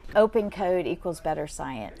Open code equals better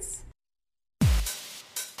science.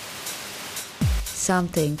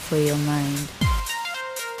 Something for your mind.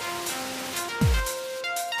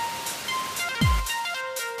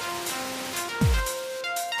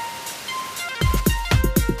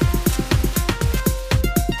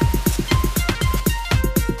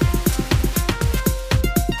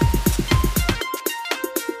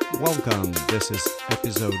 Welcome, this is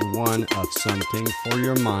episode 1 of Something for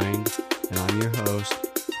Your Mind, and I'm your host,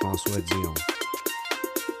 François Dion.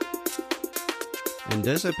 In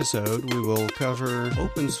this episode, we will cover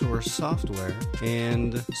open source software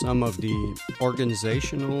and some of the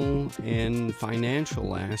organizational and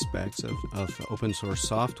financial aspects of open source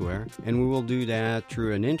software. And we will do that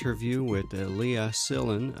through an interview with Leah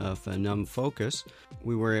Sillen of NumFocus.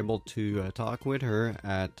 We were able to talk with her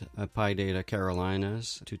at PyData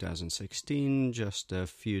Carolinas 2016, just a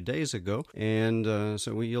few days ago. And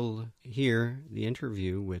so you'll hear the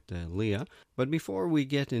interview with Leah. But before we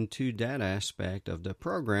get into that aspect of the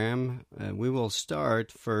program, we will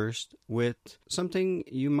start first with something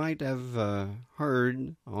you might have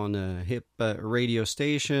heard on a hip radio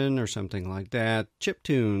station or something like that,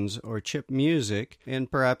 chiptunes or chip music.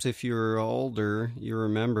 And perhaps if you're older, you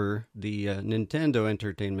remember the Nintendo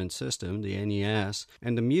Entertainment System, the NES,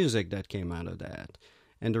 and the music that came out of that.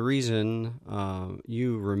 And the reason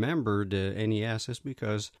you remember the NES is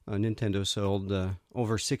because Nintendo sold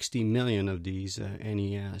over 60 million of these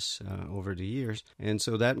NES over the years. And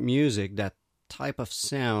so that music, that type of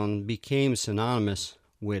sound became synonymous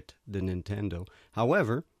with the Nintendo.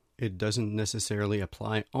 However, it doesn't necessarily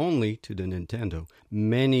apply only to the Nintendo.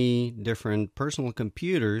 Many different personal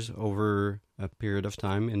computers over a period of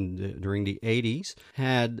time during the 80s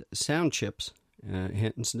had sound chips,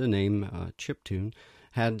 hence the name chiptune,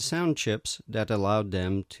 had sound chips that allowed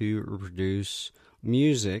them to produce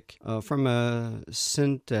music from a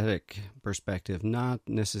synthetic perspective, not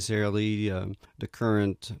necessarily the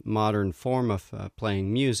current modern form of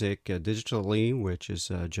playing music digitally, which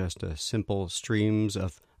is just simple streams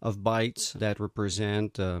of bytes that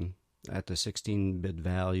represent at the 16-bit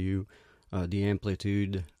value the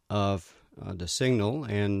amplitude of the signal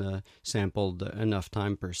and sampled enough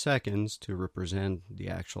time per second to represent the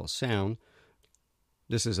actual sound.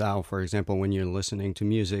 This is how, for example, when you're listening to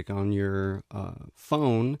music on your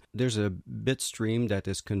phone, there's a bit stream that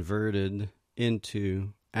is converted into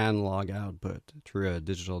analog output through a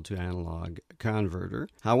digital to analog converter.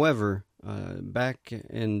 However, back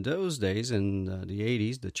in those days, in the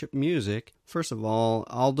 80s, the chip music, first of all,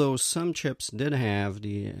 although some chips did have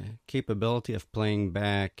the capability of playing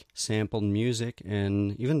back sampled music,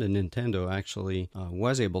 and even the Nintendo actually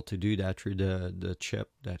was able to do that through the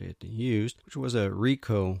chip that it used, which was a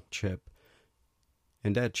Ricoh chip.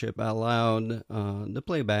 And that chip allowed the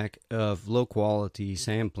playback of low-quality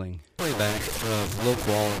sampling.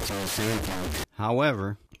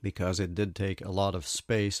 However, because it did take a lot of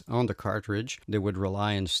space on the cartridge, they would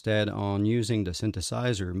rely instead on using the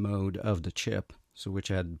synthesizer mode of the chip, so which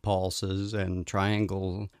had pulses and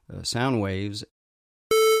triangle sound waves,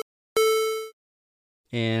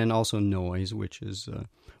 and also noise, which is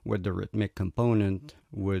what the rhythmic component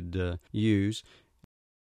would use.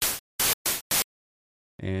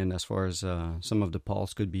 And as far as some of the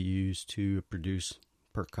pulse could be used to produce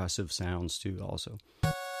percussive sounds too also.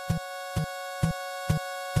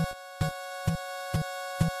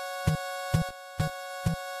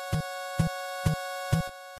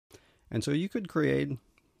 And so you could create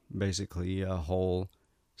basically a whole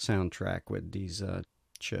soundtrack with these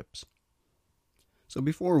chips. So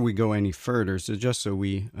before we go any further, so just so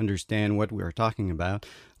we understand what we are talking about,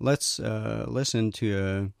 let's listen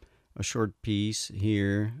to a short piece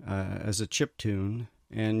here as a chiptune,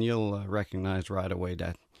 and you'll recognize right away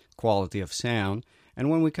that quality of sound. And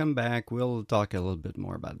when we come back, we'll talk a little bit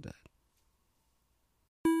more about that.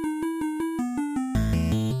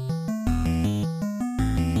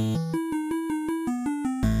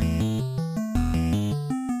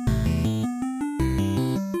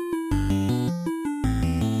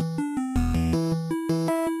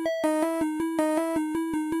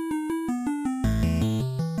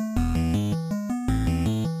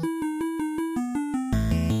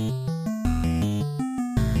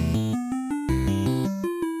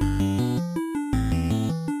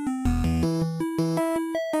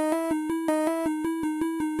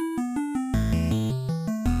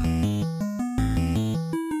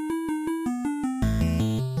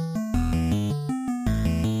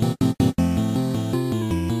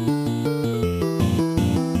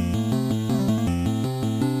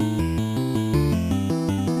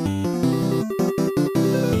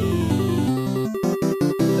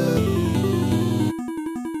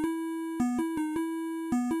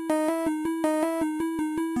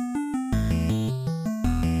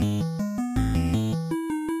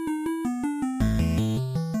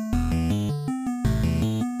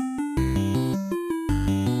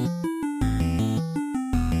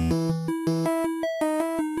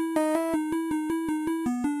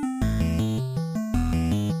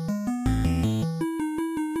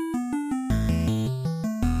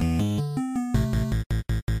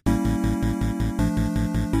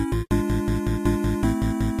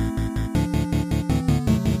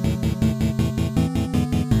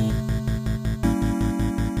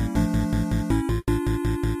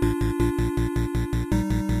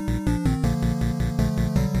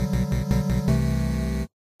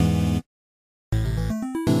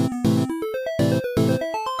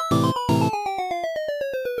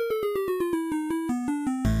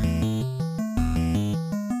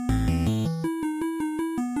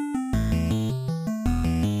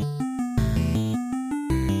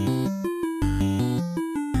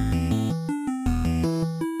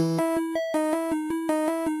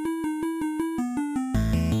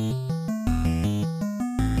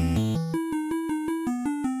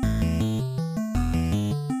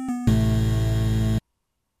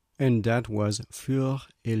 And that was Für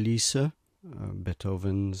Elise,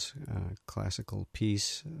 Beethoven's classical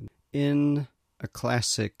piece, in a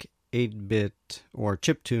classic 8-bit or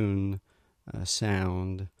chiptune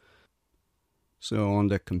sound. So on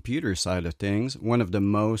the computer side of things, one of the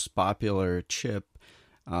most popular chip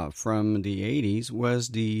from the 80s was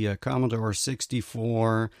the Commodore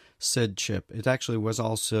 64 SID chip. It actually was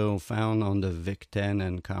also found on the VIC-10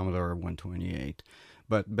 and Commodore 128.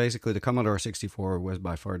 But basically, the Commodore 64 was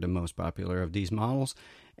by far the most popular of these models.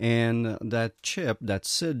 And that chip, that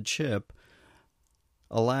SID chip,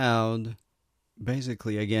 allowed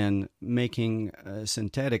basically, again, making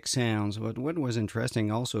synthetic sounds. What was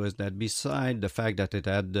interesting also is that beside the fact that it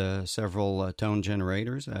had several tone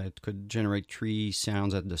generators, it could generate 3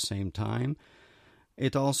 sounds at the same time.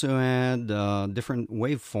 It also had different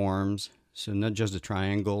waveforms, so not just the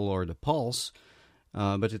triangle or the pulse,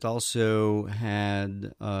 but it also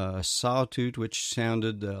had a sawtooth, which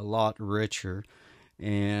sounded a lot richer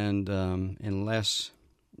and less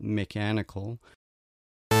mechanical.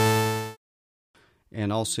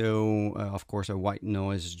 And also, of course, a white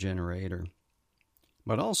noise generator.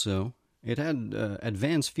 But also, it had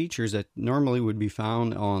advanced features that normally would be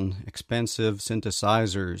found on expensive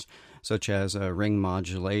synthesizers, such as ring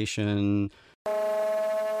modulation.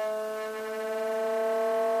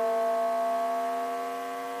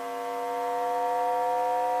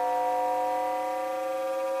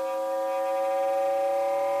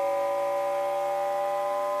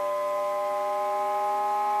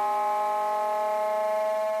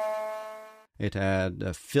 It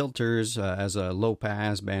had filters as a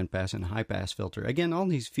low-pass, band-pass, and high-pass filter. Again, all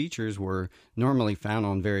these features were normally found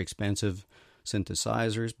on very expensive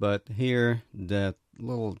synthesizers, but here, that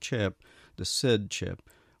little chip, the SID chip,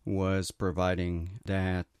 was providing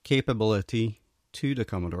that capability to the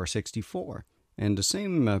Commodore 64. And the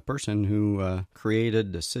same person who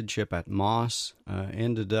created the SID chip at MOS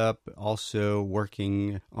ended up also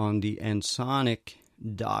working on the Ensoniq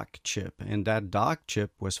dock chip, and that dock chip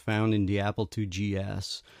was found in the Apple II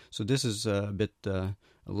GS. So this is a bit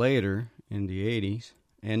later in the 80s.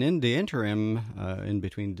 And in the interim, in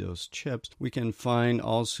between those chips, we can find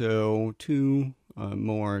also 2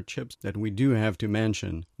 more chips that we do have to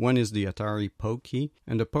mention. One is the Atari Pokey,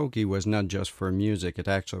 and the Pokey was not just for music. It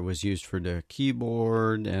actually was used for the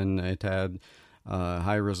keyboard, and it had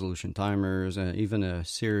high-resolution timers, even a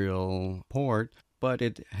serial port. But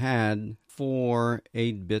it had 4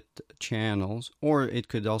 8-bit channels, or it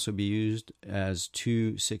could also be used as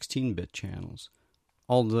 2 16-bit channels.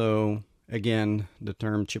 Although, again, the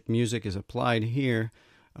term chip music is applied here,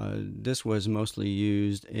 this was mostly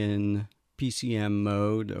used in PCM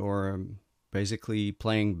mode, or basically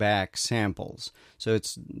playing back samples. So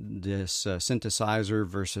it's this synthesizer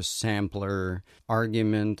versus sampler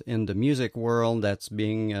argument in the music world that's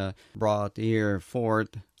being brought here forth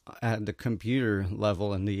at the computer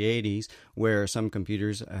level in the 80s, where some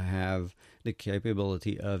computers have the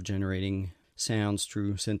capability of generating sounds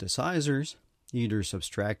through synthesizers, either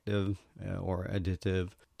subtractive or additive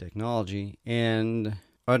technology, and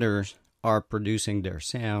others are producing their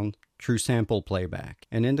sound through sample playback.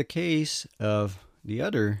 And in the case of the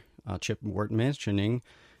other chip worth mentioning,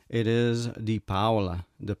 it is the Paola.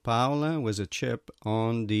 The Paola was a chip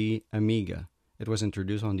on the Amiga. It was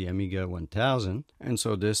introduced on the Amiga 1000, and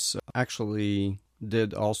so this actually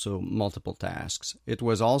did also multiple tasks. It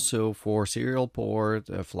was also for serial port,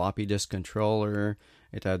 a floppy disk controller,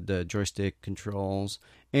 it had the joystick controls,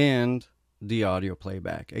 and the audio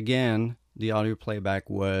playback. Again, the audio playback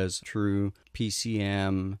was through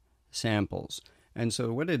PCM samples. And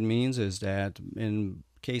so what it means is that in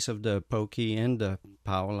case of the Pokey and the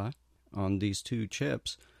Paola, on these 2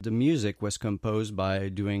 chips, the music was composed by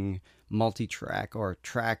doing multi-track or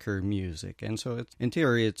tracker music. And so in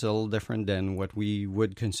theory, it's a little different than what we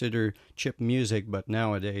would consider chip music, but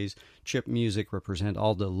nowadays, chip music represent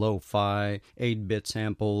all the lo-fi, 8-bit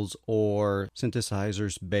samples, or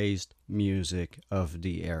synthesizers-based music of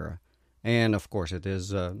the era. And of course, it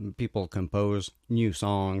is people compose new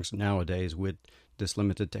songs nowadays with this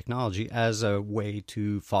limited technology as a way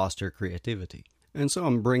to foster creativity. And so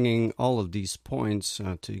I'm bringing all of these points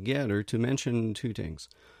together to mention 2 things.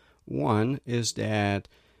 One is that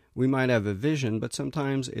we might have a vision, but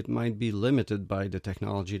sometimes it might be limited by the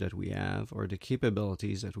technology that we have, or the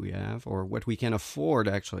capabilities that we have, or what we can afford,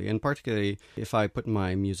 actually. And particularly, if I put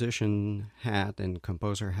my musician hat and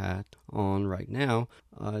composer hat on right now,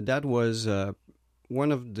 that was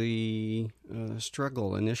one of the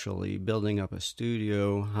struggle initially, building up a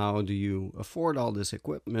studio. How do you afford all this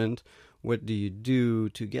equipment? What do you do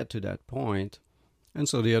to get to that point? And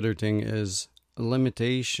so the other thing is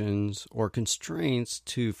limitations or constraints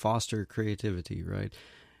to foster creativity, right?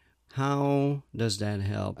 How does that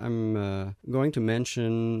help? I'm going to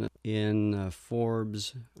mention in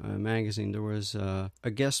Forbes magazine, there was a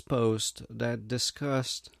guest post that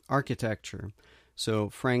discussed architecture. So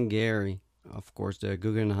Frank Gehry, of course, the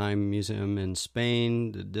Guggenheim Museum in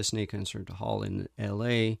Spain, the Disney Concert Hall in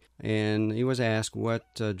LA, and he was asked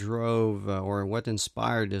what drove or what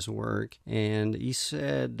inspired his work, and he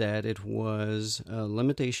said that it was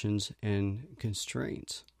limitations and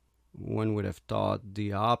constraints. One would have thought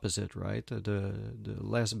the opposite, right? The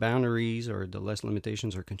less boundaries or the less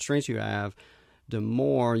limitations or constraints you have, the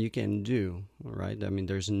more you can do, right? I mean,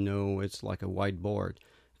 it's like a whiteboard,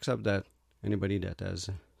 except that anybody that has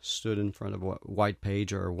stood in front of a white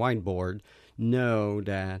page or a whiteboard know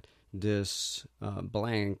that this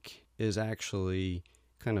blank is actually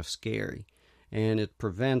kind of scary. And it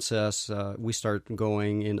prevents us, we start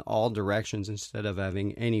going in all directions instead of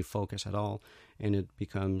having any focus at all. And it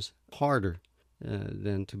becomes harder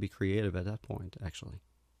than to be creative at that point, actually.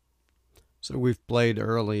 So we've played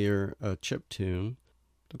earlier a chip tune.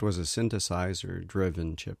 That was a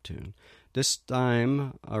synthesizer-driven chip tune. This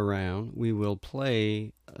time around, we will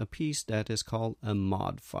play a piece that is called a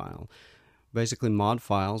mod file. Basically, mod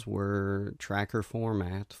files were tracker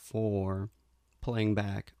format for playing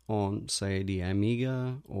back on, say, the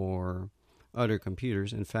Amiga or other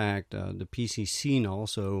computers. In fact, the PC scene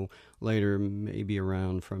also later, maybe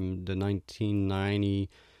around from the 1990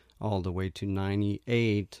 all the way to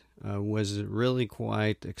 98, was really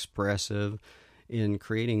quite expressive in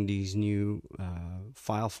creating these new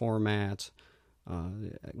file formats,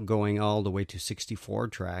 going all the way to 64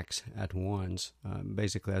 tracks at once.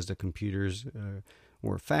 Basically, as the computers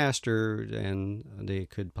were faster and they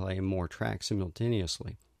could play more tracks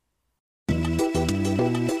simultaneously.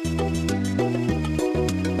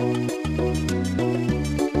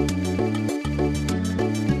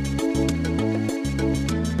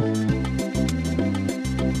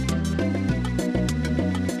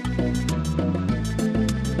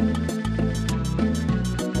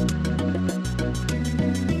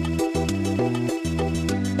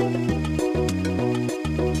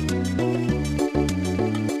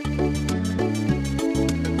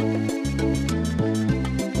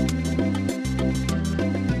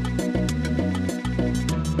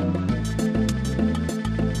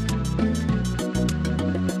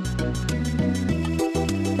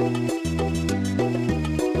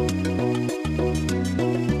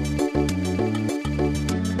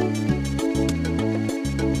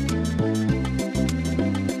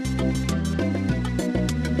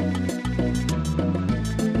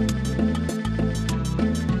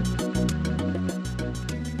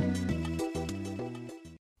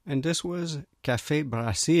 And this was Café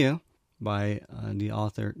Brasil by the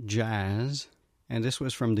author Jazz. And this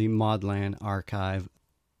was from the Modland archive.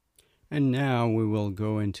 And now we will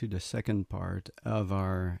go into the second part of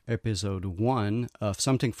our episode 1 of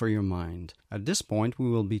Something for Your Mind. At this point, we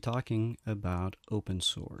will be talking about open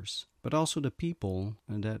source, but also the people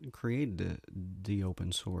that created the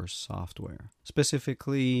open source software.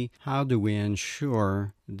 Specifically, how do we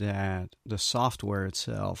ensure that the software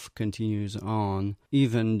itself continues on,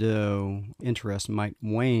 even though interest might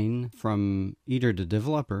wane from either the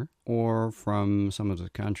developer or from some of the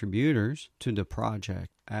contributors to the project?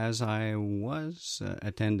 As I was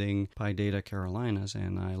attending PyData Carolinas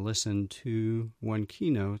and I listened to one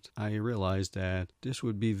keynote, I realized that this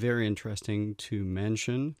would be very interesting to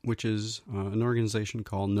mention, which is an organization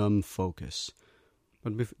called NumFocus.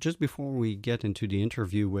 But just before we get into the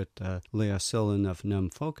interview with Leah Sillen of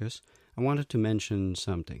NumFocus, I wanted to mention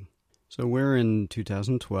something. So we're in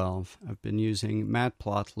 2012. I've been using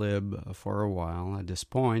Matplotlib for a while at this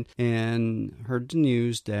point and heard the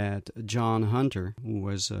news that John Hunter, who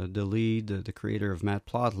was the lead, the creator of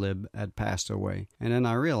Matplotlib, had passed away. And then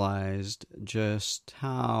I realized just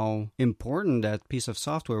how important that piece of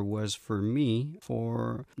software was for me,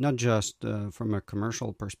 for not just from a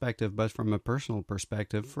commercial perspective, but from a personal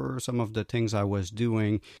perspective for some of the things I was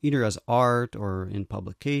doing, either as art or in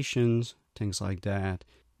publications, things like that.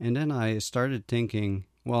 And then I started thinking,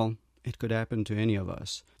 well, it could happen to any of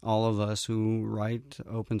us. All of us who write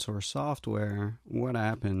open source software, what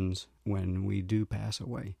happens when we do pass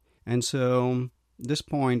away? And so this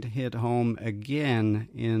point hit home again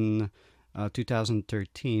in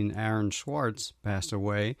 2013. Aaron Swartz passed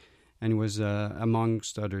away and was,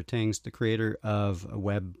 amongst other things, the creator of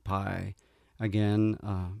WebPy. Again,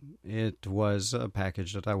 it was a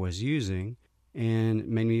package that I was using, and it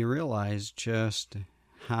made me realize just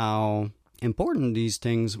how important these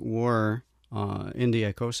things were in the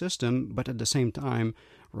ecosystem, but at the same time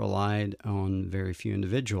relied on very few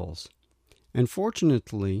individuals. And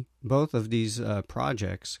fortunately, both of these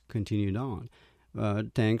projects continued on,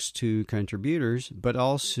 thanks to contributors, but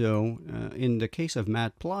also, in the case of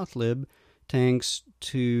Matplotlib, thanks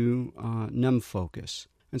to NumFocus.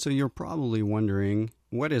 And so you're probably wondering,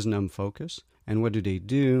 what is NumFocus, and what do they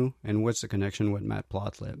do, and what's the connection with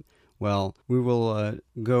Matplotlib? Well, we will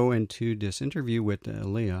go into this interview with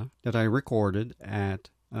Leah that I recorded at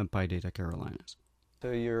PyData Carolinas.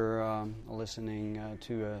 So you're listening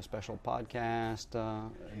to a special podcast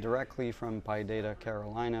directly from PyData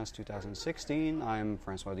Carolinas 2016. I'm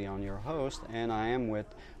Francois Dion, your host, and I am with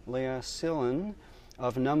Leah Sillen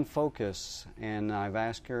of NumFocus, and I've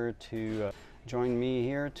asked her to join me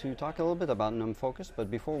here to talk a little bit about NumFocus. But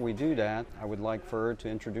before we do that, I would like for her to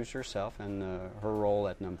introduce herself and her role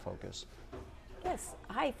at NumFocus. Yes.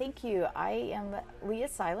 Hi, thank you. I am Leah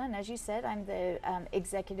Sillen. As you said, I'm the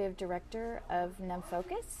Executive Director of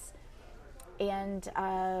NumFocus. And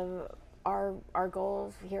our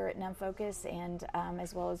goal here at NumFocus, and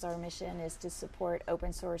as well as our mission, is to support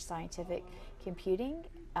open source scientific computing,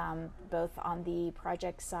 both on the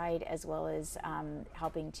project side as well as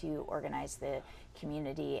helping to organize the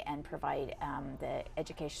community and provide the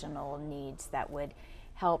educational needs that would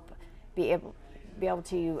help be able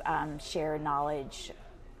to share knowledge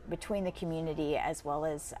between the community as well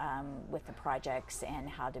as with the projects and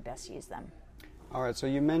how to best use them. All right, so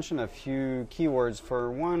you mentioned a few keywords.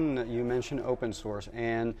 For one, you mentioned open source,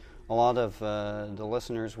 and a lot of the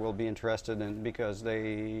listeners will be interested in, because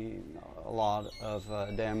a lot of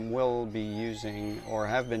them will be using or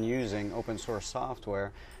have been using open source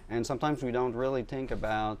software, and sometimes we don't really think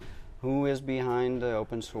about who is behind the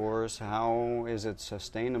open source, how is it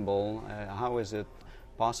sustainable, how is it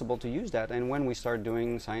possible to use that. And when we start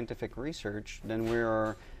doing scientific research, then we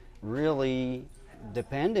are really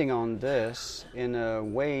depending on this in a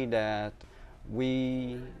way that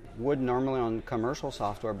we would normally on commercial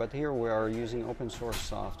software, but here we are using open source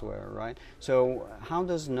software, right? So how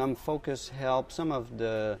does NumFocus help some of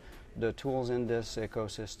the tools in this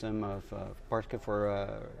ecosystem of particularly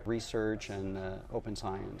for research and open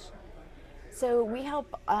science? So we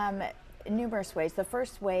help numerous ways. The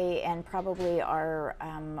first way, and probably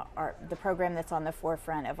the program that's on the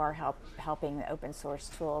forefront of our helping the open source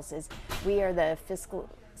tools, is we are the fiscal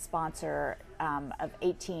sponsor of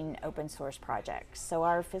 18 open source projects. So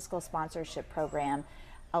our fiscal sponsorship program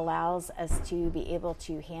allows us to be able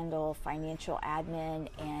to handle financial admin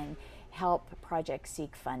and help projects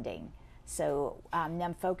seek funding. So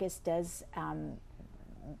NumFocus does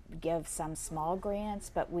give some small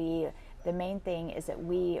grants, but the main thing is that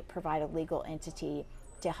we provide a legal entity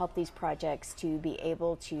to help these projects to be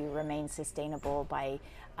able to remain sustainable by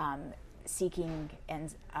seeking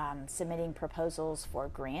and submitting proposals for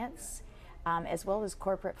grants, as well as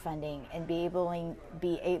corporate funding, and be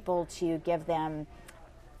able to give them,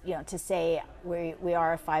 to say we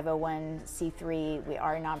are a 501c3, we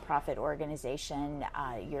are a nonprofit organization.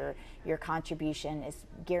 Your contribution is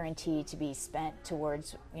guaranteed to be spent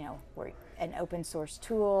towards an open source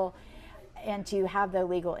tool, and to have the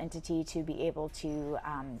legal entity to be able to,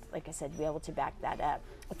 like I said, be able to back that up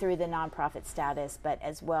through the nonprofit status, but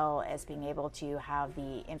as well as being able to have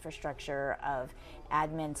the infrastructure of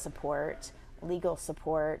admin support, legal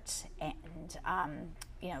support, and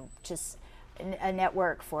just a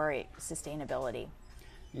network for sustainability.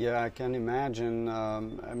 Yeah, I can imagine.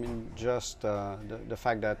 Just the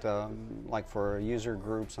fact that, like for a user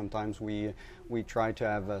group, sometimes we try to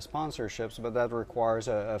have sponsorships, but that requires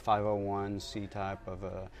a 501c type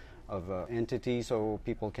of entity, so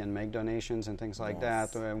people can make donations and things like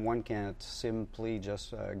Yes. that. One can't simply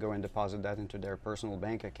just go and deposit that into their personal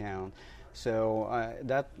bank account. So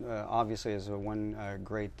that obviously is one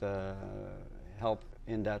great help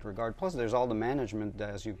in that regard. Plus, there's all the management,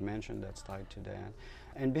 as you've mentioned, that's tied to that.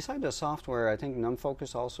 And beside the software, I think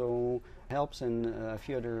NumFocus also helps in a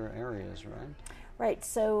few other areas, right? Right.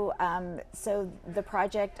 So, the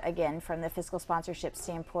project, again, from the fiscal sponsorship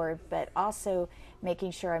standpoint, but also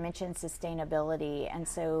making sure I mentioned sustainability, and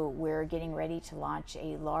so we're getting ready to launch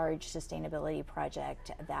a large sustainability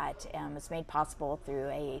project that is made possible through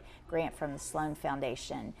a grant from the Sloan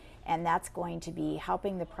Foundation, and that's going to be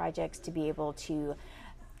helping the projects to be able to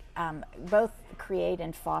both create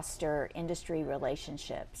and foster industry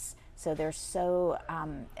relationships. So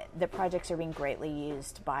the projects are being greatly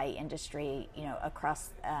used by industry,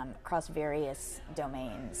 across various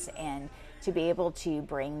domains, and to be able to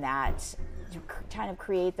bring that, to kind of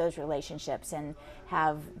create those relationships and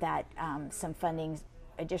have that some funding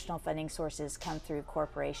additional funding sources come through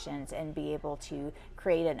corporations and be able to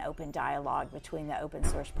create an open dialogue between the open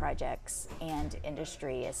source projects and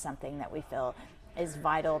industry is something that we feel is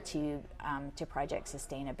vital to project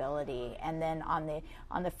sustainability. And then on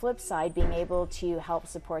the flip side, being able to help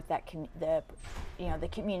support that the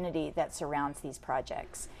community that surrounds these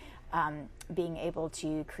projects, being able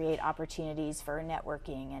to create opportunities for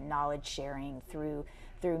networking and knowledge sharing through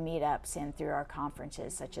meetups and through our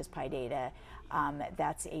conferences such as PyData.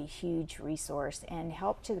 That's a huge resource and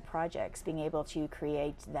help to the projects, being able to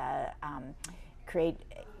create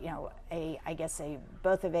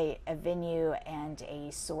both a venue and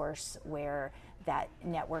a source where that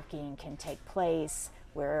networking can take place,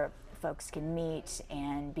 where folks can meet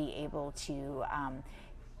and be able to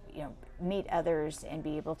meet others and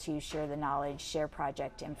be able to share the knowledge, share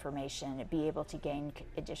project information, be able to gain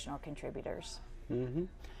additional contributors. Mm-hmm.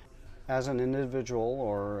 As an individual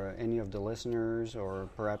or any of the listeners or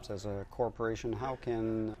perhaps as a corporation, how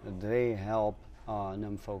can they help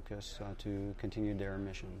NumFocus to continue their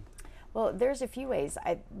mission? Well, there's a few ways.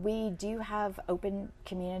 We do have open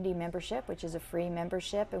community membership, which is a free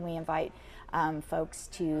membership, and we invite folks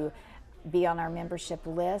to be on our membership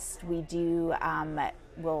list. We do,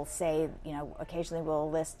 we'll say, occasionally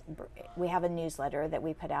we'll list, we have a newsletter that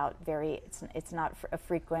we put out it's not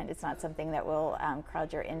frequent, it's not something that will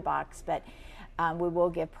crowd your inbox, but we will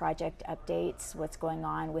give project updates, what's going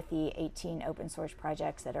on with the 18 open source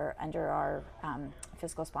projects that are under our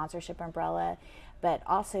fiscal sponsorship umbrella, but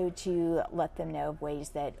also to let them know of ways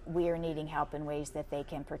that we are needing help and ways that they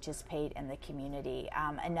can participate in the community.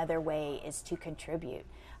 Another way is to contribute.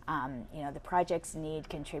 The projects need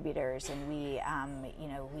contributors, and we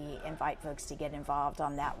invite folks to get involved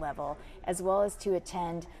on that level, as well as to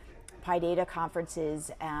attend PyData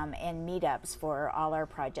conferences and meetups for all our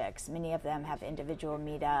projects. Many of them have individual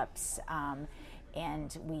meetups,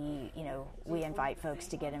 and we invite folks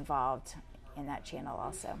to get involved in that channel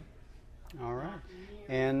also. All right.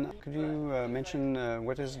 And could you mention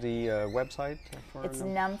what is the website for It's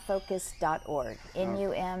numfocus.org.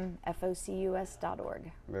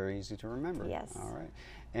 NUMFOCUS.org. Very easy to remember. Yes. All right.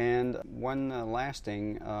 And one last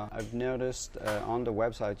thing, I've noticed on the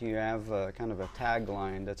website you have kind of a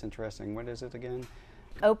tagline that's interesting. What is it again?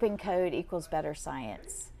 Open code equals better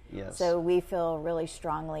science. Yes. So we feel really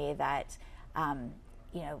strongly that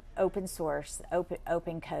open source,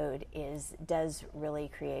 open code does really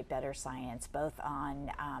create better science, both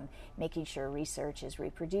on making sure research is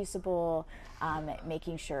reproducible,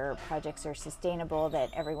 making sure projects are sustainable, that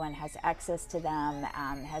everyone has access to them,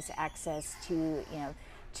 has access to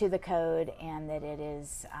the code, and that it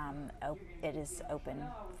is open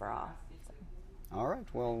for all. All right.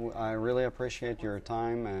 Well, I really appreciate your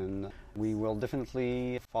time, and we will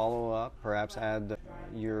definitely follow up, perhaps add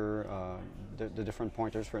your the different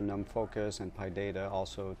pointers for NumFocus and PyData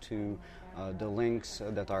also to the links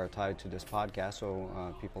that are tied to this podcast, so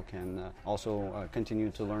people can also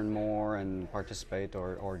continue to learn more and participate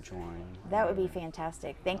or join. That would be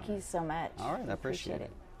fantastic. Thank you so much. All right. I appreciate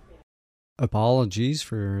it. Apologies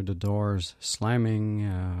for the doors slamming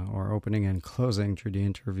or opening and closing through the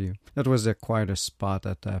interview. That was quite a spot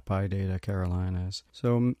at PyData Carolinas.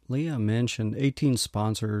 So Leah mentioned 18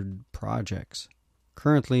 sponsored projects.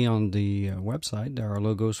 Currently on the website, there are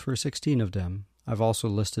logos for 16 of them. I've also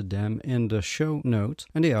listed them in the show notes,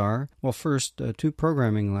 and they are, well, first, 2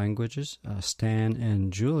 programming languages, Stan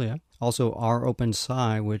and Julia. Also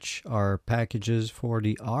ROpenSci, which are packages for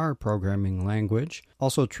the R programming language.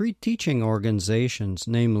 Also 3 teaching organizations,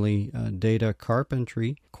 namely Data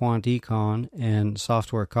Carpentry, QuantEcon, and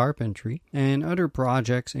Software Carpentry. And other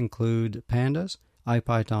projects include Pandas,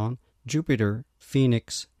 IPython, Jupyter,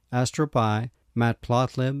 Phoenix, AstroPy,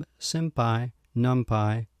 Matplotlib, SymPy,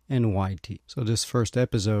 NumPy, and YT. So this first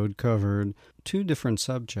episode covered 2 different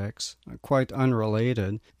subjects, quite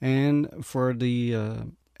unrelated, and for the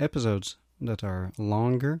episodes that are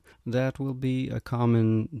longer, that will be a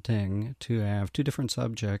common thing to have 2 different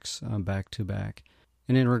subjects back to back.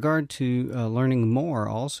 And in regard to learning more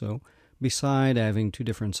also, beside having 2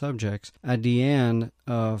 different subjects, at the end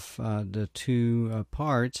of the 2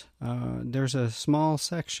 parts, there's a small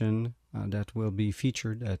section that will be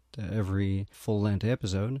featured at every full-length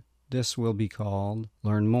episode. This will be called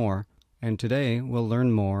Learn More, and today we'll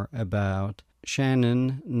learn more about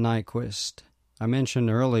Shannon Nyquist. I mentioned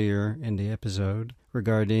earlier in the episode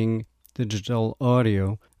regarding digital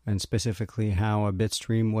audio and specifically how a bit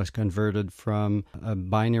stream was converted from a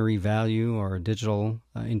binary value or digital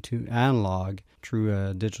into analog through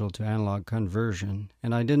a digital to analog conversion.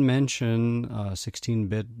 And I did mention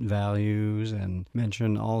 16-bit values and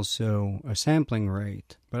mention also a sampling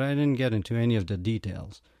rate, but I didn't get into any of the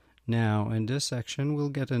details. Now, in this section, we'll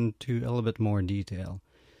get into a little bit more detail.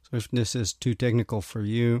 So if this is too technical for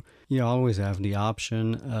you, you always have the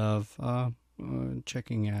option of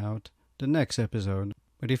checking out the next episode.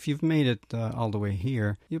 But if you've made it all the way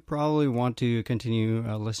here, you probably want to continue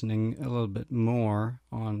listening a little bit more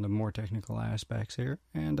on the more technical aspects here,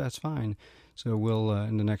 and that's fine. So we'll,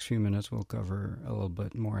 in the next few minutes, we'll cover a little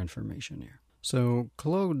bit more information here. So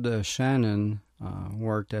Claude Shannon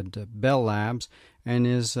worked at Bell Labs and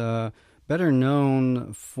is better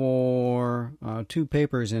known for two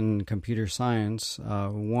papers in computer science.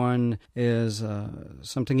 One is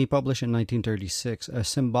something he published in 1936, a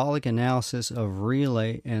symbolic analysis of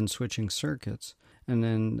relay and switching circuits. And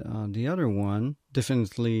then the other one,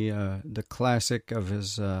 definitely the classic of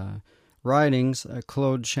his writings,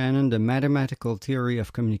 Claude Shannon, The Mathematical Theory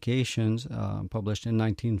of Communications, published in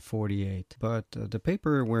 1948. But the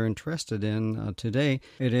paper we're interested in today,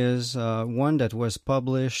 it is one that was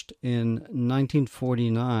published in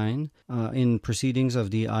 1949 in Proceedings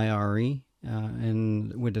of the IRE,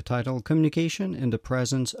 and with the title Communication in the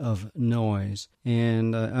Presence of Noise.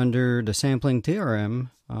 And under the sampling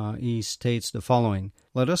theorem, he states the following: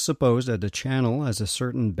 let us suppose that the channel has a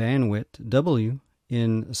certain bandwidth, W,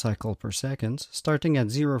 in cycle per seconds, starting at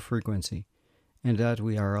zero frequency, and that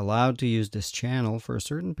we are allowed to use this channel for a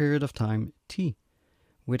certain period of time, t.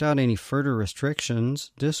 Without any further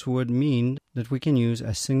restrictions, this would mean that we can use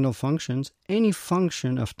as signal functions any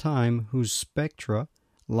function of time whose spectra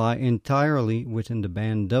lie entirely within the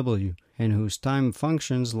band W, and whose time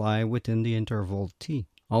functions lie within the interval t.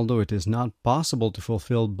 Although it is not possible to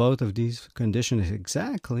fulfill both of these conditions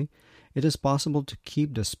exactly, it is possible to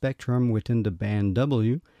keep the spectrum within the band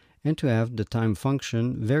W and to have the time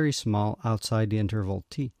function very small outside the interval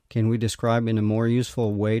t. Can we describe in a more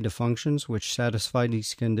useful way the functions which satisfy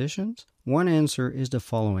these conditions? One answer is the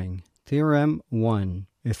following. Theorem 1.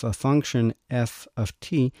 If a function f of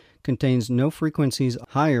t contains no frequencies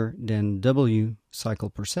higher than W cycle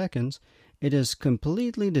per seconds, it is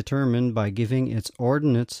completely determined by giving its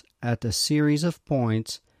ordinates at a series of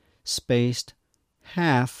points spaced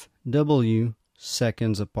half W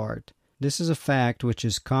seconds apart. This is a fact which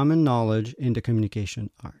is common knowledge in the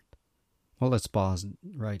communication art. Well, let's pause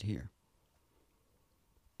right here.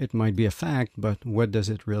 It might be a fact, but what does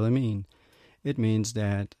it really mean? It means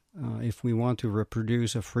that if we want to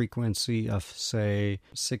reproduce a frequency of, say,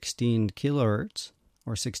 16 kilohertz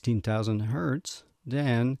or 16,000 hertz,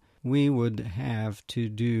 then we would have to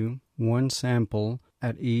do one sample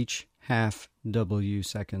at each half W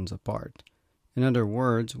seconds apart. In other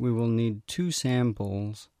words, we will need two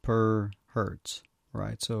samples per hertz,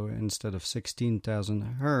 right? So instead of 16,000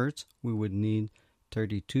 hertz, we would need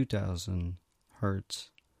 32,000 hertz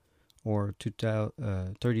or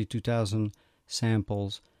 32,000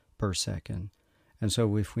 samples per second. And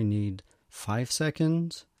so if we need 5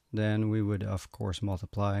 seconds, then we would, of course,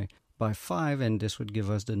 multiply by 5, and this would give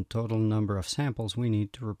us the total number of samples we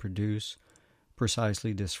need to reproduce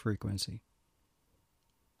precisely this frequency.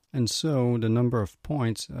 And so the number of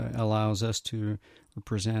points allows us to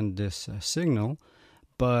represent this signal,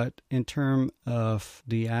 but in terms of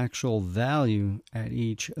the actual value at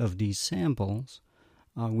each of these samples,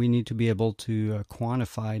 we need to be able to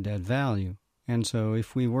quantify that value. And so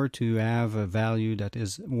if we were to have a value that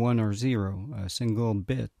is 1 or 0, a single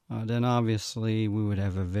bit, then obviously we would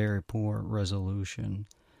have a very poor resolution.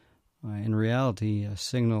 In reality,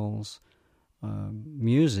 signals,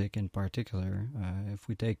 music in particular, if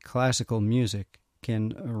we take classical music,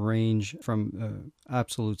 can range from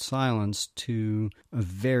absolute silence to a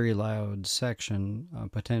very loud section,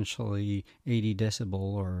 potentially 80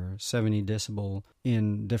 decibel or 70 decibel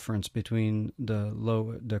in difference between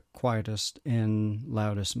the quietest and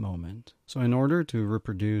loudest moment. So in order to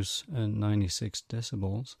reproduce 96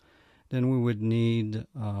 decibels, then we would need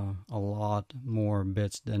a lot more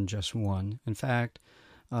bits than just one. In fact,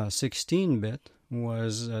 16-bit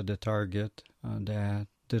was the target that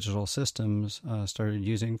digital systems started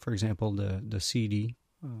using. For example, the CD.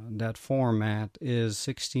 That format is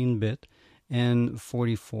 16-bit and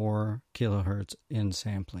 44 kilohertz in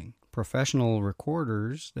sampling. Professional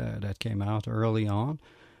recorders that came out early on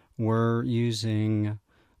were using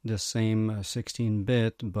the same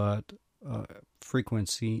 16-bit, but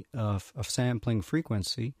frequency of sampling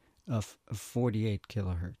frequency of 48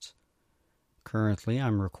 kilohertz. Currently,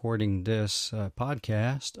 I'm recording this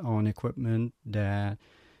podcast on equipment that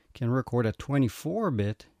can record at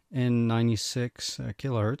 24-bit and 96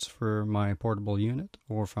 kilohertz for my portable unit,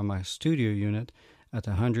 or from my studio unit at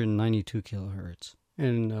 192 kilohertz.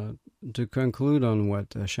 And to conclude on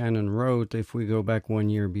what Shannon wrote, if we go back 1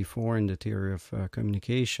 year before in the theory of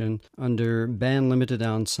communication, under band-limited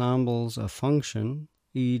ensembles of function,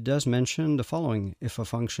 he does mention the following. If a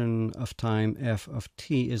function of time f of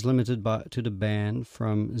t is limited to the band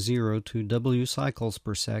from 0 to w cycles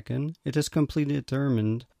per second, it is completely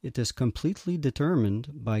determined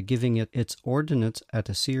by giving it its ordinates at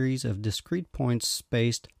a series of discrete points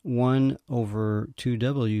spaced 1 over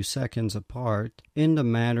 2w seconds apart in the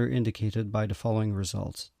manner indicated by the following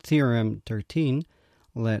results. Theorem 13.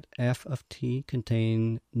 Let f of t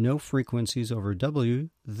contain no frequencies over w,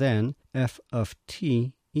 then f of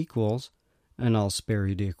t equals, and I'll spare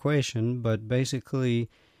you the equation, but basically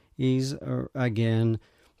he's again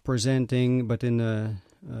presenting, but in a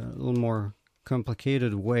little more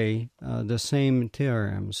complicated way, the same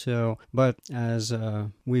theorem. So, but as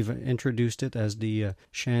we've introduced it as the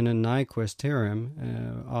Shannon-Nyquist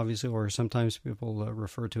theorem, obviously, or sometimes people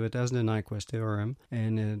refer to it as the Nyquist theorem,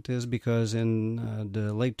 and it is because in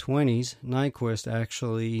the late 20s, Nyquist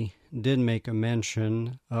actually did make a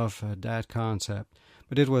mention of that concept,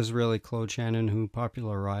 but it was really Claude Shannon who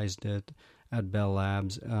popularized it at Bell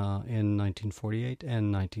Labs in 1948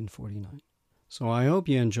 and 1949. So I hope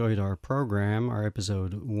you enjoyed our program, our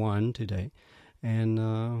episode 1 today,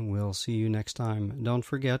 and we'll see you next time. Don't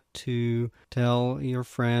forget to tell your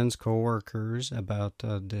friends, coworkers about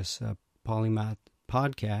this Polymath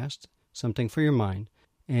podcast, Something for Your Mind,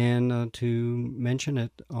 and to mention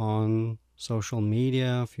it on social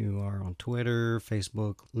media. If you are on Twitter,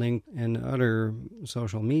 Facebook, LinkedIn, and other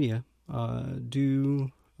social media,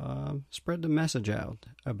 do spread the message out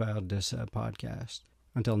about this podcast.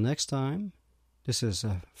 Until next time, this is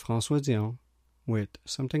François Dion with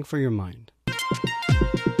Something for Your Mind.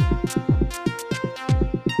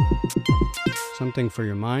 Something for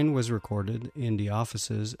Your Mind was recorded in the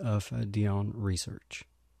offices of Dion Research.